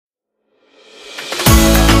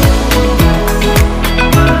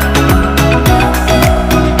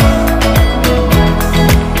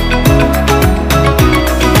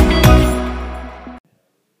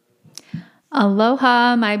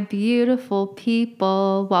Aloha, my beautiful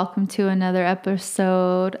people. Welcome to another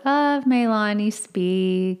episode of Maylani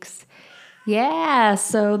Speaks. Yeah,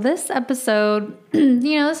 so this episode,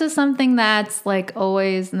 this is something that's like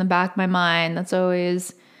always in the back of my mind, that's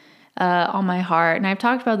always on my heart. And I've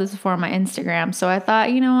talked about this before on my Instagram. So I thought,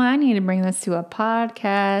 I need to bring this to a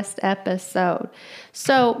podcast episode.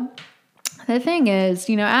 So the thing is,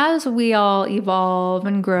 as we all evolve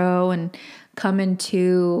and grow and come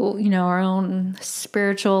into, our own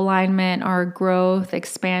spiritual alignment, our growth,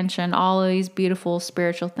 expansion, all of these beautiful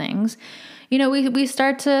spiritual things, we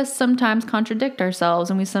start to sometimes contradict ourselves,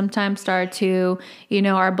 and we sometimes start to,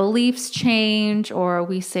 our beliefs change, or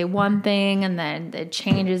we say one thing and then it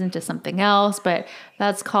changes into something else. But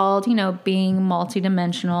that's called, being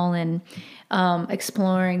multidimensional and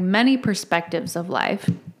exploring many perspectives of life.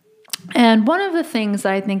 And one of the things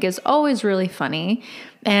that I think is always really funny,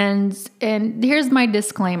 and here's my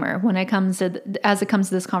disclaimer when it comes to as it comes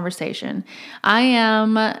to this conversation, I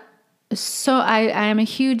am a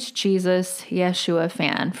huge Jesus, Yeshua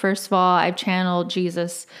fan. First of all, I've channeled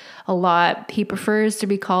Jesus a lot. He prefers to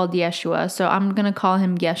be called Yeshua, so I'm gonna call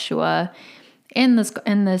him Yeshua in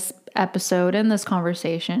this episode, in this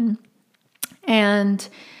conversation. And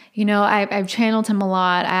I've channeled him a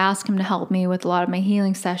lot. I ask him to help me with a lot of my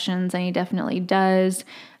healing sessions, and he definitely does.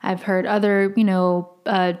 I've heard other,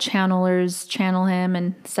 channelers channel him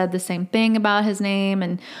and said the same thing about his name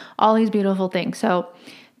and all these beautiful things. So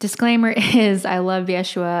disclaimer is, I love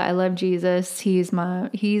Yeshua. I love Jesus. He's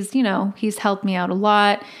helped me out a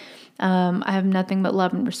lot. I have nothing but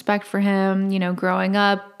love and respect for him. Growing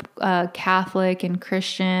up Catholic and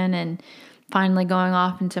Christian, and finally going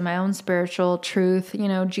off into my own spiritual truth,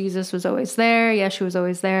 Jesus was always there. Yeshua was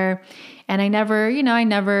always there. And I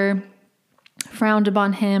never frowned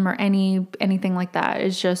upon him or anything like that.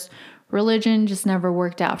 It's just religion just never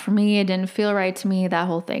worked out for me. It didn't feel right to me, that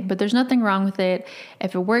whole thing. But there's nothing wrong with it.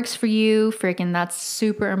 If it works for you, freaking that's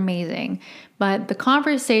super amazing. But the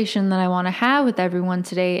conversation that I want to have with everyone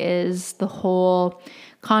today is the whole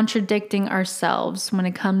contradicting ourselves when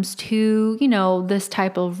it comes to, this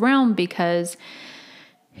type of realm, because,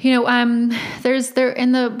 was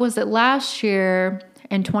it last year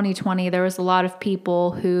in 2020, there was a lot of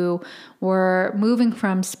people who were moving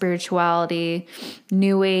from spirituality,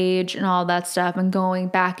 new age and all that stuff, and going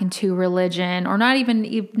back into religion, or not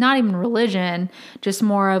even religion, just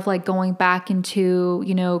more of like going back into,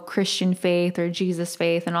 Christian faith or Jesus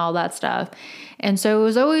faith and all that stuff. And so it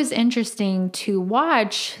was always interesting to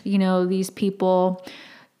watch, these people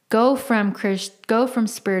go from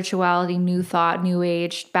spirituality, new thought, new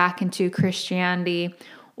age, back into Christianity,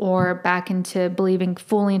 or back into believing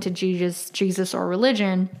fully into Jesus or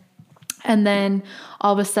religion, and then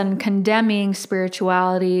all of a sudden condemning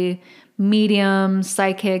spirituality, mediums,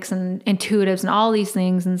 psychics, and intuitives, and all these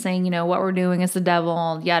things, and saying, what we're doing is the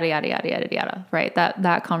devil, yada, yada, yada, yada, yada, right?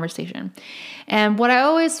 That conversation. And what I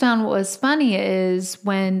always found was funny is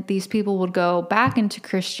when these people would go back into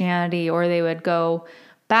Christianity, or they would go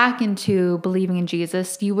back into believing in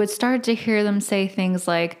Jesus, you would start to hear them say things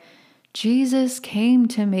like, Jesus came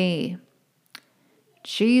to me.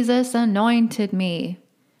 Jesus anointed me.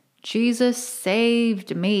 Jesus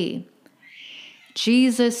saved me.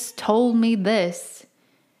 Jesus told me this.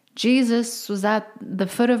 Jesus was at the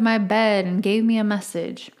foot of my bed and gave me a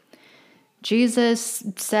message. Jesus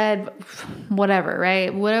said whatever,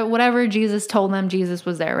 right? Whatever Jesus told them, Jesus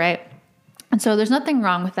was there, right? And so there's nothing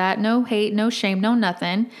wrong with that. No hate, no shame, no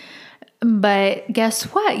nothing. But guess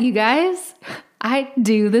what, you guys? I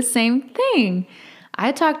do the same thing.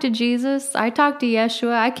 I talk to Jesus. I talk to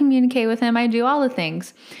Yeshua. I communicate with him. I do all the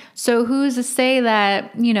things. So who's to say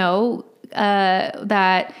that,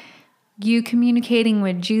 that you communicating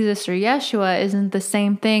with Jesus or Yeshua isn't the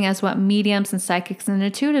same thing as what mediums and psychics and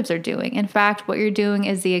intuitives are doing? In fact, what you're doing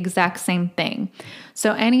is the exact same thing.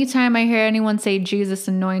 So anytime I hear anyone say, Jesus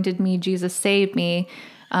anointed me, Jesus saved me,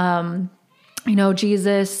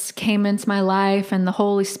 Jesus came into my life and the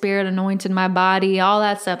Holy Spirit anointed my body, all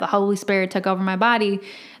that stuff, the Holy Spirit took over my body,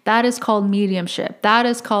 that is called mediumship. That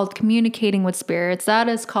is called communicating with spirits. That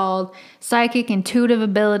is called psychic, intuitive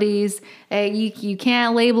abilities. You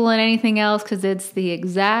can't label it anything else because it's the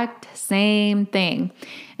exact same thing.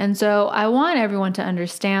 And so I want everyone to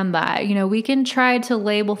understand that, we can try to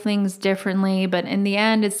label things differently, but in the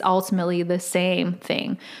end, it's ultimately the same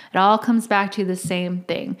thing. It all comes back to the same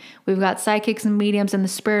thing. We've got psychics and mediums in the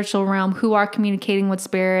spiritual realm who are communicating with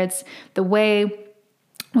spirits. The way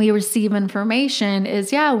we receive information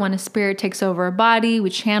is, when a spirit takes over a body, we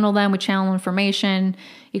channel them, we channel information.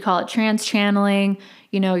 You call it trance channeling.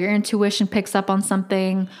 Your intuition picks up on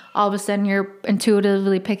something. All of a sudden, you're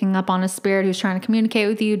intuitively picking up on a spirit who's trying to communicate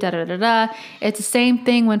with you, da-da-da-da. It's the same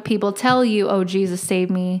thing when people tell you, oh, Jesus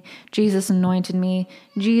saved me. Jesus anointed me.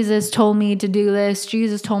 Jesus told me to do this.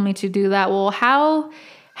 Jesus told me to do that. Well,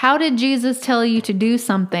 how did Jesus tell you to do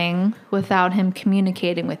something without him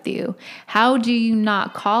communicating with you? How do you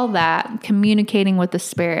not call that communicating with the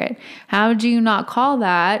spirit? How do you not call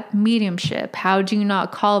that mediumship? How do you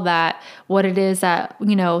not call that what it is that,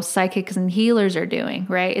 psychics and healers are doing,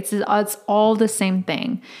 right? It's all the same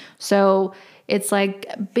thing. So it's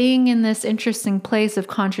like being in this interesting place of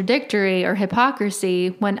contradictory or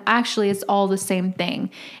hypocrisy when actually it's all the same thing.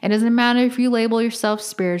 It doesn't matter if you label yourself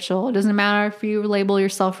spiritual. It doesn't matter if you label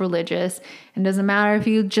yourself religious. It doesn't matter if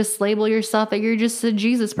you just label yourself that you're just a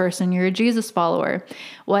Jesus person, you're a Jesus follower.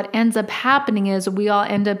 What ends up happening is we all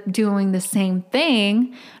end up doing the same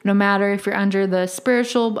thing, no matter if you're under the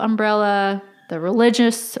spiritual umbrella, the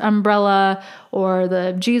religious umbrella, or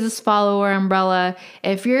the Jesus follower umbrella.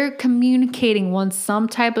 If you're communicating with some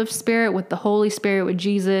type of spirit, with the Holy Spirit, with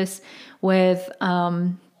Jesus, with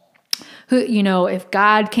if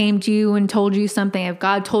God came to you and told you something, if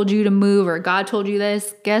God told you to move, or God told you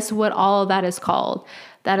this, guess what all of that is called?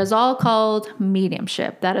 That is all called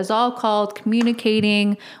mediumship. That is all called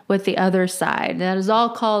communicating with the other side. That is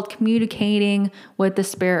all called communicating with the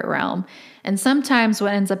spirit realm. And sometimes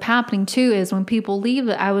what ends up happening too is when people leave,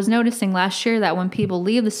 I was noticing last year that when people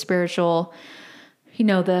leave the spiritual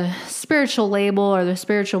label or the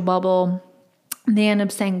spiritual bubble, they end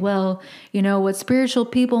up saying, well, what spiritual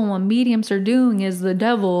people and what mediums are doing is the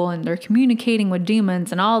devil, and they're communicating with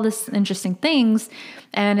demons and all this interesting things.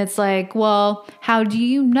 And it's like, well, how do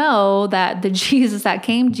you know that the Jesus that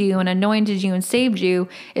came to you and anointed you and saved you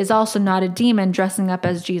is also not a demon dressing up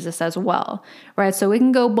as Jesus as well, right? So it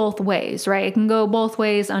can go both ways, right? It can go both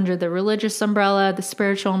ways under the religious umbrella, the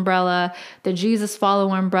spiritual umbrella, the Jesus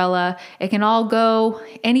follower umbrella. It can all go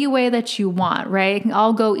any way that you want, right? It can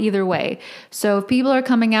all go either way. So if people are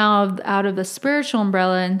coming out of the spiritual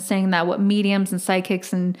umbrella and saying that what mediums and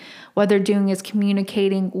psychics and what they're doing is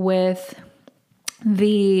communicating with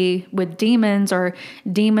demons, or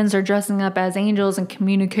demons are dressing up as angels and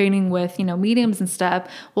communicating with, mediums and stuff.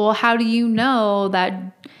 Well, how do you know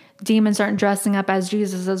that demons aren't dressing up as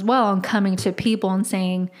Jesus as well and coming to people and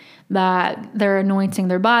saying that they're anointing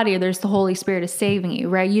their body, or there's the Holy Spirit is saving you,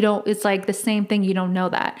 right? It's like the same thing. You don't know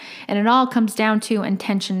that. And it all comes down to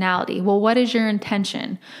intentionality. Well, what is your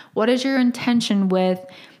intention? What is your intention with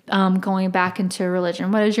going back into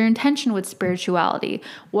religion? What is your intention with spirituality?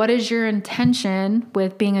 What is your intention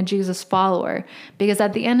with being a Jesus follower? Because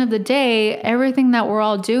at the end of the day, everything that we're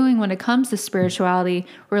all doing when it comes to spirituality,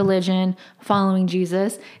 religion, following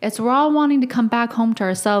Jesus, we're all wanting to come back home to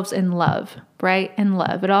ourselves in love, right? In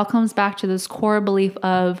love. It all comes back to this core belief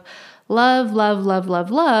of love, love, love,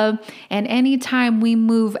 love, love. And anytime we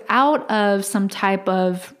move out of some type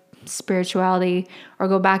of spirituality or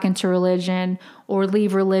go back into religion, or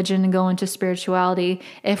leave religion and go into spirituality,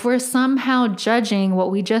 if we're somehow judging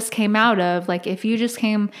what we just came out of, like if you just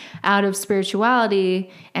came out of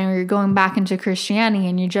spirituality and you're going back into Christianity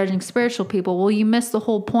and you're judging spiritual people, well, you missed the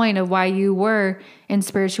whole point of why you were in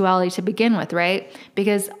spirituality to begin with, right?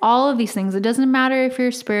 Because all of these things, it doesn't matter if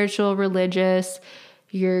you're spiritual, religious,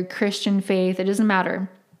 your Christian faith, it doesn't matter.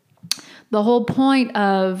 The whole point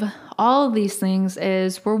of all of these things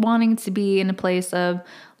is we're wanting to be in a place of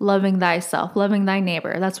loving thyself, loving thy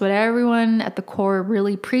neighbor. That's what everyone at the core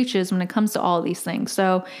really preaches when it comes to all these things.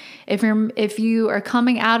 So if you are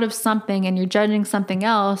coming out of something and you're judging something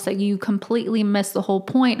else, that you completely miss the whole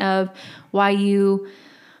point of why you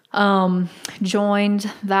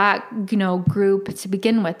joined that, group to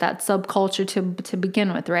begin with, that subculture to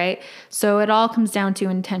begin with, right? So it all comes down to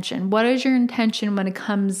intention. What is your intention when it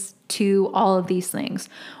comes to all of these things?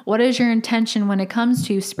 What is your intention when it comes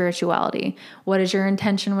to spirituality? What is your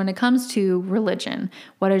intention when it comes to religion?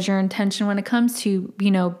 What is your intention when it comes to,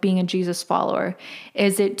 being a Jesus follower?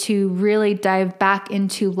 Is it to really dive back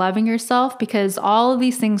into loving yourself? Because all of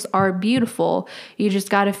these things are beautiful. You just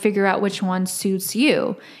got to figure out which one suits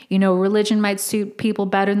you. Religion might suit people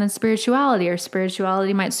better than spirituality, or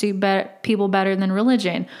spirituality might suit people better than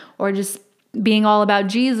religion, or just being all about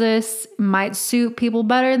Jesus might suit people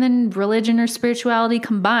better than religion or spirituality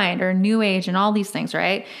combined, or new age and all these things,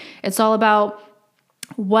 right? It's all about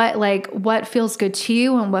what feels good to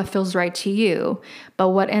you and what feels right to you. But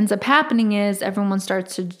what ends up happening is everyone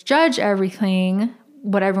starts to judge everything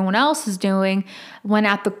what everyone else is doing, when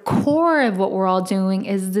at the core of what we're all doing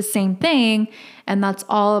is the same thing. And that's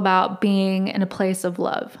all about being in a place of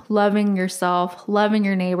love, loving yourself, loving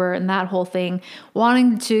your neighbor, and that whole thing,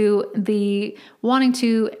 wanting to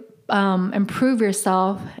improve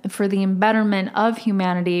yourself for the betterment of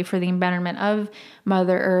humanity, for the betterment of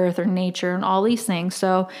Mother Earth or nature and all these things.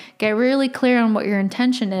 So get really clear on what your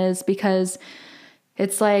intention is, because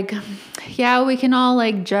it's like, yeah, we can all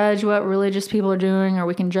like judge what religious people are doing, or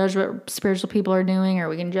we can judge what spiritual people are doing, or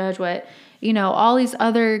we can judge what, all these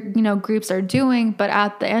other, groups are doing. But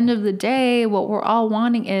at the end of the day, what we're all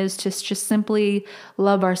wanting is to just simply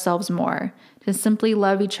love ourselves more, to simply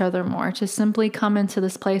love each other more, to simply come into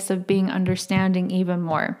this place of being understanding even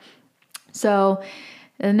more. So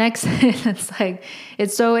the next, it's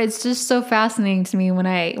just so fascinating to me when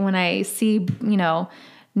I see,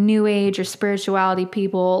 New Age or spirituality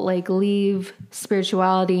people like leave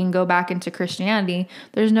spirituality and go back into Christianity.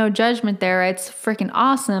 There's no judgment there. It's freaking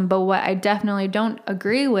awesome. But what I definitely don't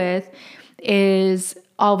agree with is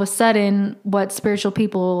all of a sudden what spiritual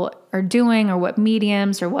people are doing, or what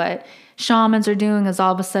mediums or what shamans are doing, is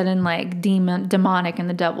all of a sudden like demonic and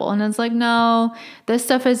the devil. And it's like, no, this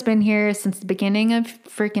stuff has been here since the beginning of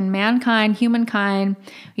freaking mankind, humankind.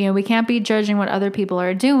 We can't be judging what other people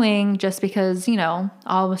are doing just because,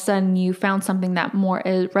 all of a sudden you found something that more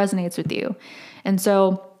resonates with you. And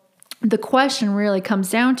so the question really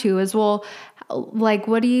comes down to is, well, like,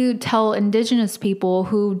 what do you tell indigenous people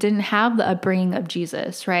who didn't have the upbringing of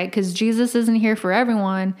Jesus, right? Because Jesus isn't here for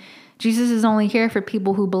everyone. Jesus is only here for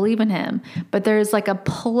people who believe in him. But there's like a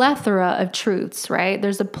plethora of truths, right?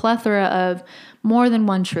 There's a plethora of more than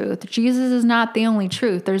one truth. Jesus is not the only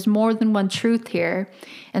truth. There's more than one truth here.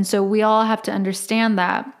 And so we all have to understand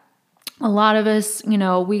that. A lot of us,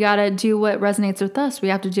 we got to do what resonates with us. We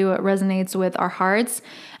have to do what resonates with our hearts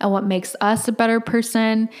and what makes us a better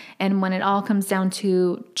person. And when it all comes down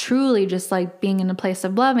to truly just like being in a place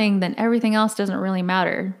of loving, then everything else doesn't really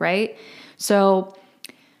matter, right? So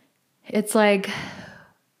it's like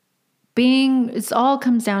it all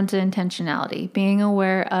comes down to intentionality, being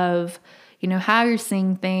aware of, how you're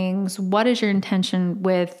seeing things. What is your intention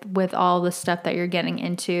with all the stuff that you're getting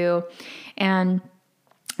into? And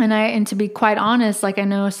to be quite honest, like I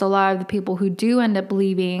noticed a lot of the people who do end up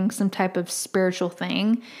believing some type of spiritual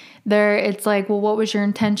thing, it's like, well, what was your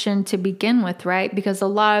intention to begin with, right? Because a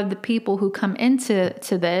lot of the people who come into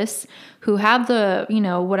this, who have the,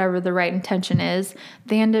 whatever the right intention is,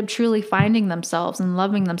 they end up truly finding themselves and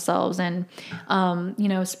loving themselves. And,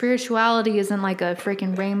 spirituality isn't like a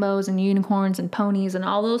freaking rainbows and unicorns and ponies and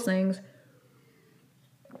all those things.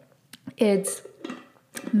 It's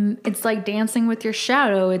like dancing with your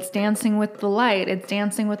shadow. It's dancing with the light. It's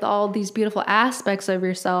dancing with all these beautiful aspects of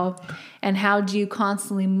yourself. And how do you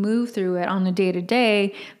constantly move through it on a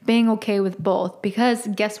day-to-day, being okay with both? Because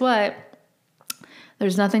guess what?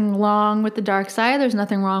 There's nothing wrong with the dark side. There's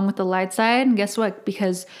nothing wrong with the light side. And guess what?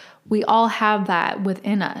 Because we all have that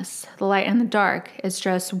within us, the light and the dark. It's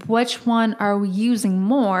just, which one are we using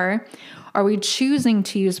more? Are we choosing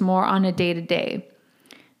to use more on a day-to-day?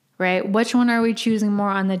 Right? Which one are we choosing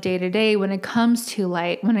more on the day-to-day when it comes to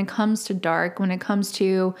light, when it comes to dark, when it comes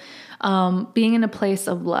to being in a place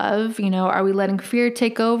of love? Are we letting fear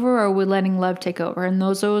take over, or are we letting love take over? And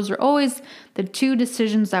those are always the two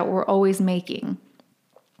decisions that we're always making.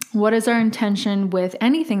 What is our intention with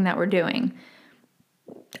anything that we're doing?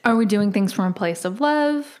 Are we doing things from a place of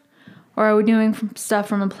love, or are we doing stuff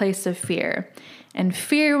from a place of fear? And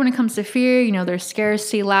fear, when it comes to fear, there's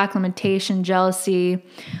scarcity, lack, limitation, jealousy,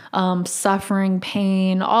 suffering,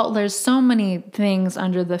 pain. There's so many things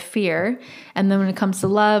under the fear. And then when it comes to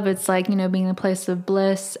love, it's like, being in a place of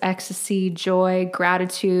bliss, ecstasy, joy,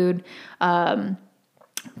 gratitude,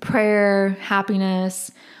 prayer,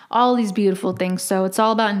 happiness, all these beautiful things. So it's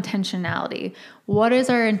all about intentionality. What is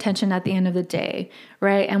our intention at the end of the day,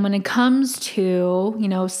 right? And when it comes to,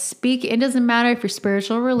 it doesn't matter if you're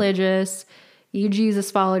spiritual or religious, you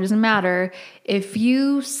Jesus follower, doesn't matter. If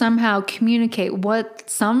you somehow communicate what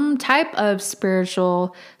some type of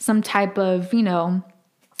spiritual, some type of,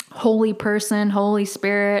 holy person, Holy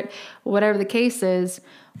Spirit, whatever the case is,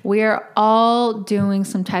 we are all doing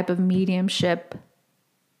some type of mediumship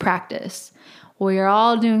practice. We are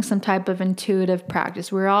all doing some type of intuitive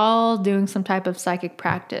practice. We're all doing some type of psychic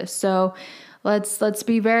practice. So let's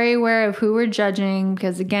be very aware of who we're judging,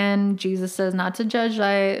 because again, Jesus says not to judge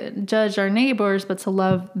our neighbors, but to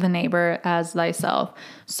love the neighbor as thyself.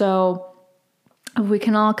 So if we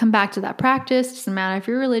can all come back to that practice, doesn't matter if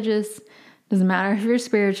you're religious, doesn't matter if you're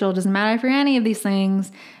spiritual, doesn't matter if you're any of these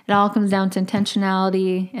things, it all comes down to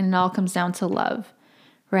intentionality, and it all comes down to love,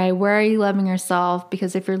 right? Where are you loving yourself?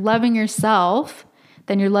 Because if you're loving yourself,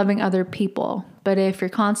 then you're loving other people. But if you're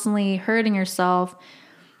constantly hurting yourself,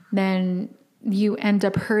 then you end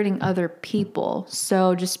up hurting other people.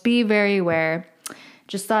 So just be very aware.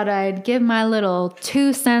 Just thought I'd give my little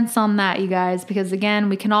 2 cents on that, you guys, because again,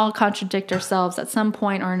 we can all contradict ourselves at some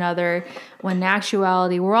point or another, when in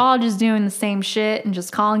actuality, we're all just doing the same shit and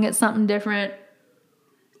just calling it something different.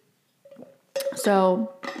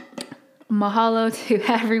 So mahalo to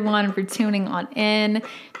everyone for tuning on in.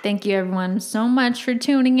 Thank you everyone so much for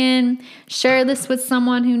tuning in. Share this with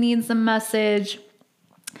someone who needs a message.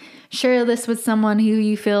 Share this with someone who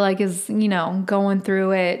you feel like is, going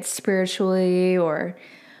through it spiritually or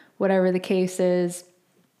whatever the case is.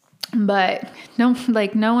 But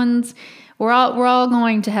we're all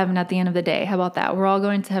going to heaven at the end of the day. How about that? We're all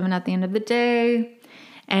going to heaven at the end of the day.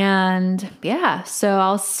 And yeah, so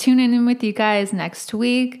I'll tune in with you guys next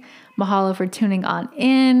week. Mahalo for tuning on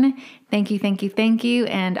in. Thank you.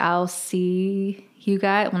 And I'll see you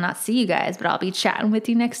guys. Well, not see you guys, but I'll be chatting with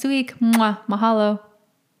you next week. Mwah. Mahalo.